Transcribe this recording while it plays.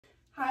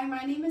Hi,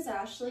 my name is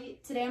Ashley.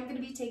 Today I'm going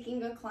to be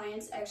taking a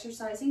client's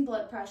exercising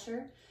blood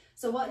pressure.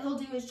 So what he'll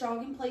do is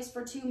jog in place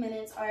for 2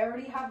 minutes. I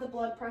already have the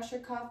blood pressure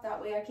cuff,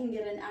 that way I can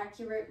get an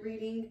accurate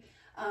reading,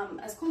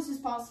 as close as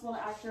possible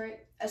to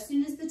accurate. As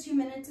soon as the 2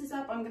 minutes is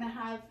up, I'm going to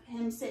have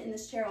him sit in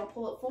this chair. I'll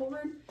pull it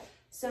forward.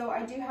 So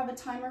I do have a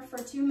timer for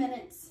 2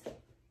 minutes.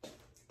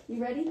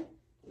 You ready?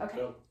 Okay.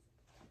 Go.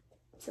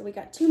 So we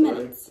got 2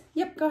 minutes.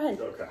 Yep, go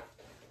ahead. Okay.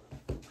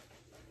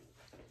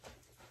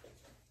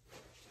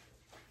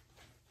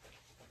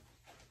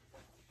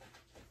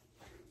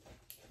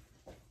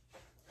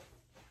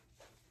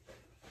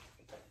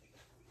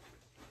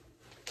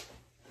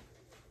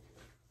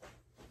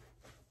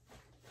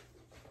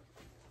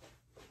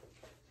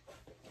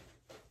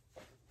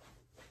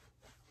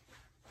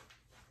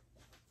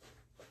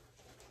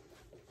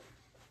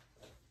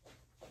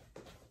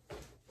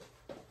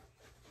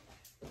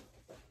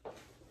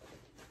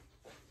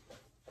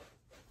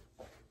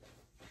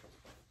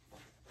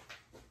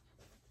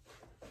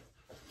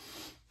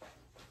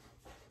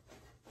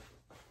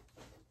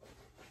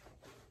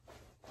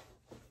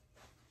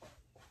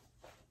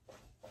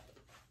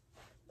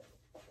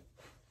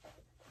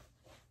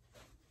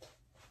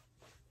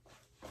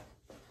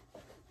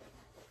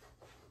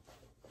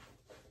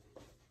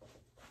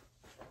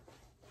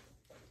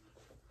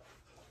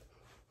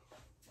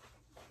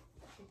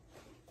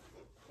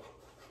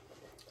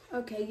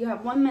 Okay, you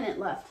have 1 minute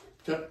left.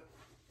 Yep.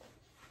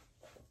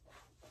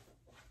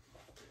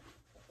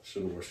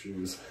 Should have worn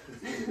shoes.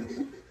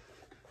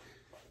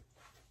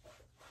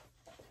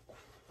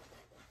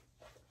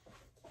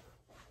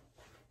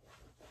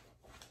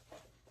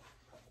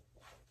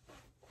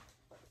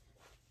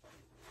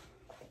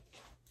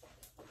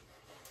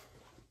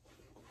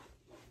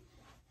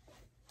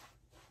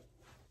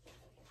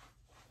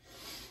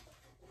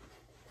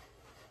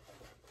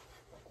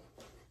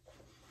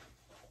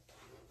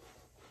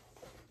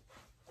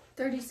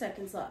 Thirty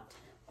seconds left.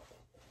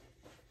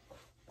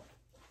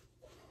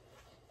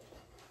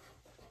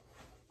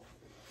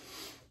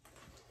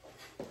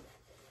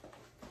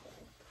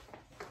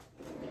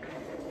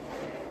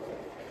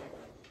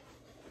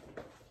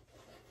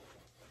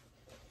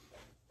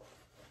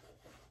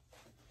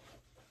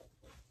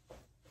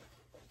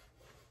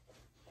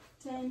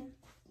 Ten,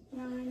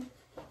 9,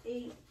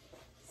 8,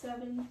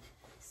 7,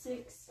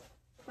 6,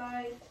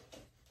 5,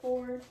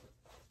 4,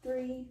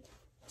 3,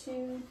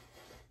 2,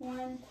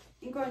 1.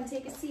 And go ahead and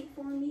take a seat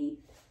for me.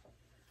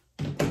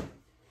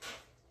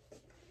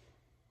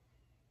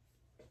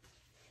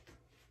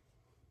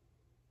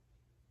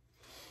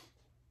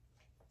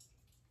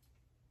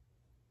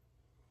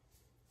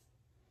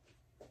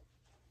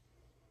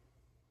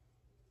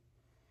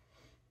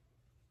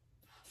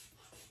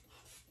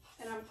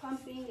 And I'm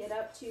pumping it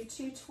up to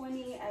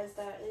 220 as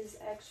that is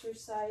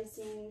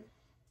exercising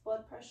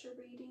blood pressure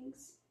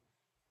readings,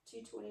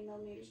 220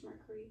 millimeters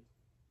mercury.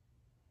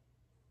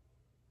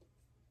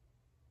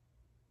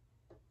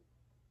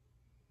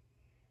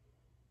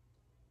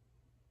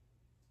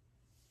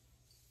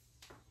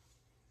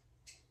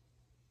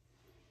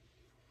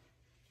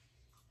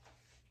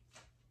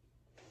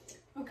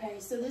 Okay,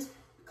 so this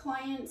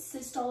client's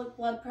systolic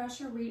blood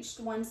pressure reached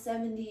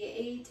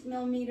 178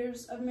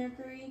 millimeters of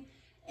mercury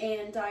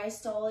and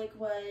diastolic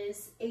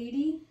was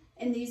 80,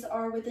 and these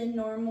are within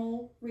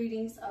normal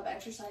readings of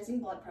exercising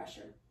blood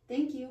pressure.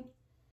 Thank you.